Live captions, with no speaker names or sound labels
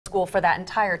school for that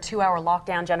entire 2-hour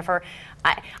lockdown, Jennifer.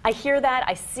 I hear that.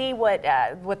 I see what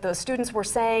the students were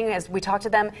saying as we talked to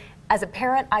them. As a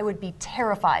parent, I would be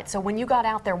terrified. So when you got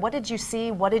out there, what did you see?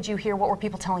 What did you hear? What were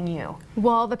people telling you?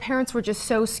 Well, the parents were just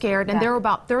so scared, and there were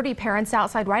about 30 parents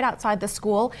outside, right outside the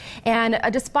school. And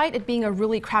despite it being a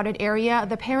really crowded area,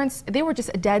 the parents, they were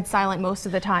just dead silent most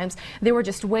of the times. They were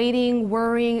just waiting,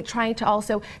 worrying, trying to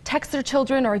also text their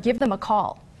children or give them a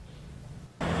call.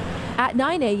 At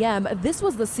 9 a.m., this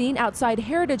was the scene outside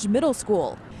Heritage Middle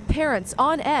School. Parents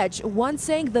on edge, one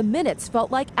saying the minutes felt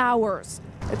like hours.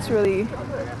 It's really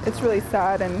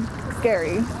sad and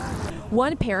scary.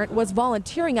 One parent was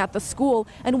volunteering at the school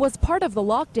and was part of the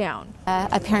lockdown.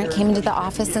 A parent came into the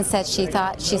office and said she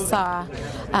thought she saw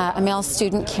a male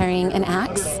student carrying an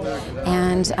axe,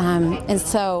 and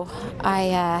so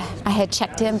I had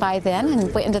checked in by then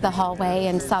and went into the hallway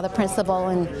and saw the principal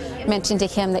and mentioned to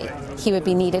him that he would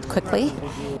be needed quickly.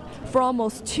 For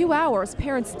almost 2 hours,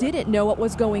 parents didn't know what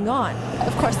was going on.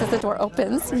 Of course, as the door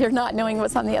opens, you're not knowing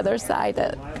what's on the other side.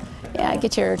 Yeah,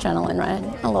 get your adrenaline running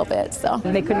a little bit. So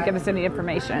they couldn't give us any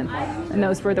information, and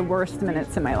those were the worst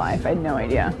minutes in my life. I had no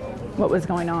idea what was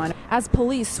going on. As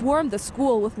police swarmed the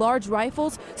school with large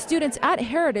rifles, students at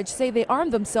Heritage say they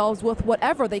armed themselves with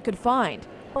whatever they could find.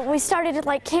 We started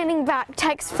like canning back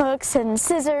textbooks and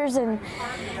scissors and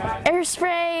air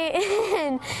spray,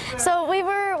 and so we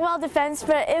were well defensed,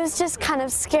 but it was just kind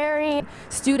of scary.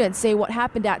 Students say what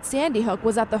happened at Sandy Hook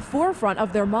was at the forefront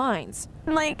of their minds.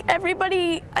 Like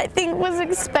everybody, I think, was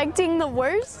expecting the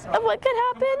worst of what could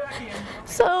happen.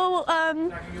 So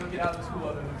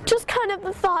just kind of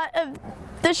the thought of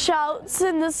the shouts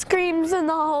and the screams in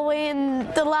the hallway and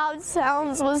the loud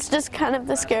sounds was just kind of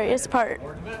the scariest part.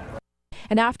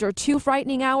 And after 2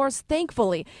 frightening hours,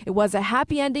 thankfully, it was a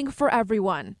happy ending for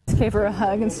everyone. I gave her a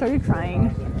hug and started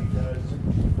crying.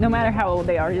 No matter how old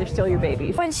they are, they're still your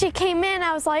babies. When she came in,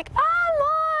 I was like, "Ah,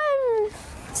 Mom!"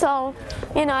 So,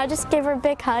 you know, I just gave her a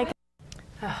big hug.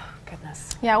 Oh, goodness.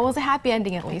 Yeah, well, it was a happy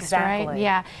ending at least, Exactly. right?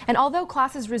 Yeah. And although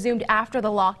classes resumed after the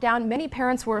lockdown, many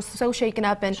parents were so shaken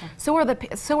up, and so were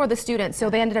the students. So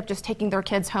they ended up just taking their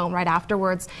kids home right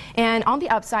afterwards. And on the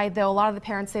upside, though, a lot of the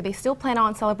parents say they still plan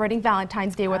on celebrating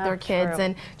Valentine's Day with their kids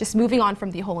and just moving on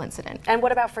from the whole incident. And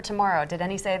what about for tomorrow? Did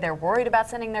any say they're worried about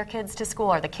sending their kids to school?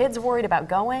 Are the kids worried about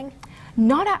going?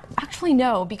 Actually,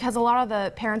 no, because a lot of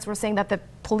the parents were saying that the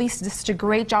police did such a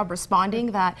great job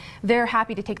responding that they're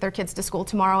happy to take their kids to school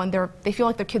tomorrow, and they feel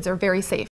like their kids are very safe.